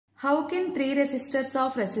How can three resistors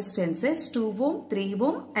of resistances 2 ohm, 3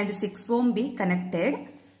 ohm and 6 ohm be connected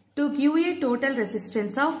to give a total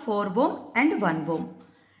resistance of 4 ohm and 1 ohm?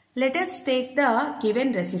 Let us take the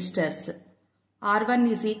given resistors.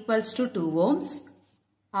 R1 is equals to 2 ohms,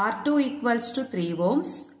 R2 equals to 3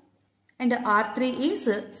 ohms and R3 is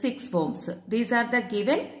 6 ohms. These are the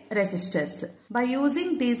given resistors. By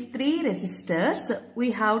using these three resistors,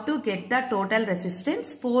 we have to get the total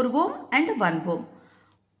resistance 4 ohm and 1 ohm.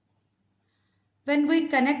 When we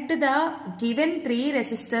connect the given three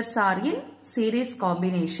resistors are in series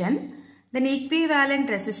combination, then equivalent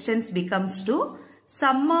resistance becomes to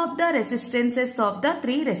sum of the resistances of the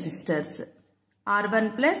three resistors,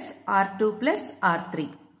 R1 plus R2 plus R3.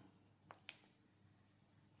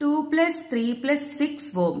 2 plus 3 plus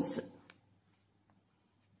 6 ohms,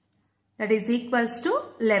 that is equals to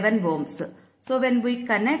 11 ohms. So when we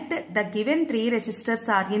connect the given three resistors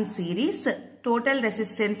are in series, total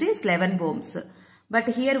resistance is 11 ohms. But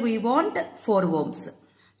here we want 4 ohms.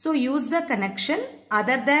 So use the connection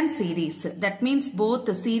other than series. That means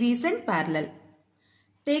both series and parallel.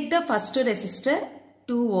 Take the first resistor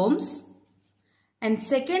 2 ohms and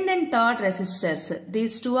second and third resistors.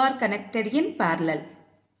 These two are connected in parallel.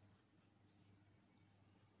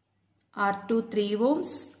 R2 3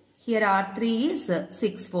 ohms. Here R3 is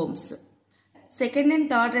 6 ohms. Second and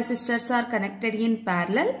third resistors are connected in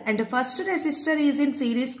parallel and first resistor is in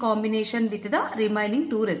series combination with the remaining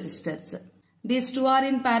two resistors. These two are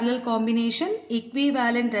in parallel combination.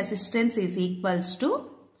 Equivalent resistance is equals to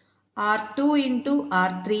R2 into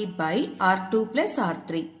R3 by R2 plus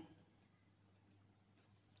R3.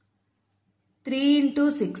 3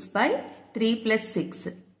 into 6 by 3 plus 6.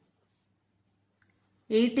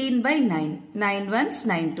 18 by 9. 9 ones,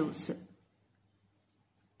 9 twos.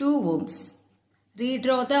 2 ohms.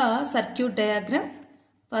 Redraw the circuit diagram.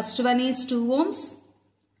 First one is 2 ohms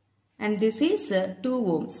and this is 2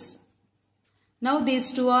 ohms. Now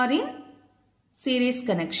these two are in series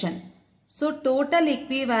connection. So total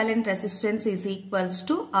equivalent resistance is equals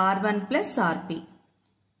to R1 plus Rp.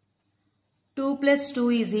 2 plus 2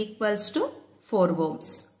 is equals to 4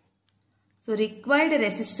 ohms. So required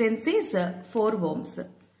resistance is 4 ohms.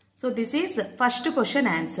 So this is first question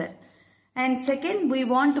answer. And second, we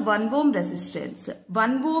want 1 ohm resistance.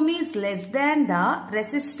 1 ohm is less than the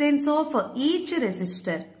resistance of each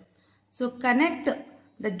resistor. So connect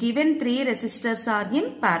the given three resistors are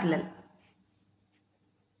in parallel.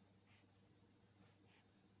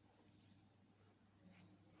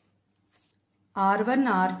 R1,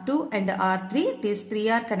 R2 and R3, these three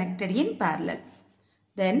are connected in parallel.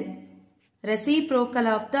 Then reciprocal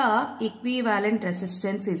of the equivalent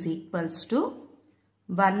resistance is equals to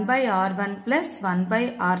 1 by R1 plus 1 by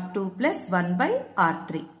R2 plus 1 by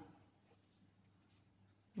R3.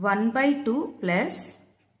 1 by 2 plus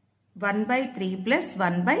 1 by 3 plus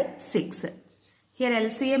 1 by 6. Here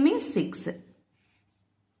LCM is 6.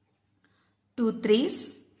 2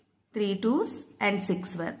 3s, 3 2s and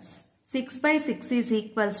 6 ones. 6 by 6 is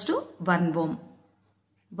equals to 1 ohm.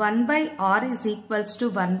 1 by R is equals to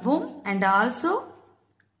 1 ohm and also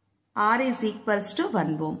R is equals to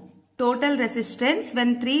 1 ohm. Total resistance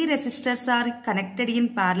when three resistors are connected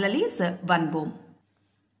in parallel is 1 ohm.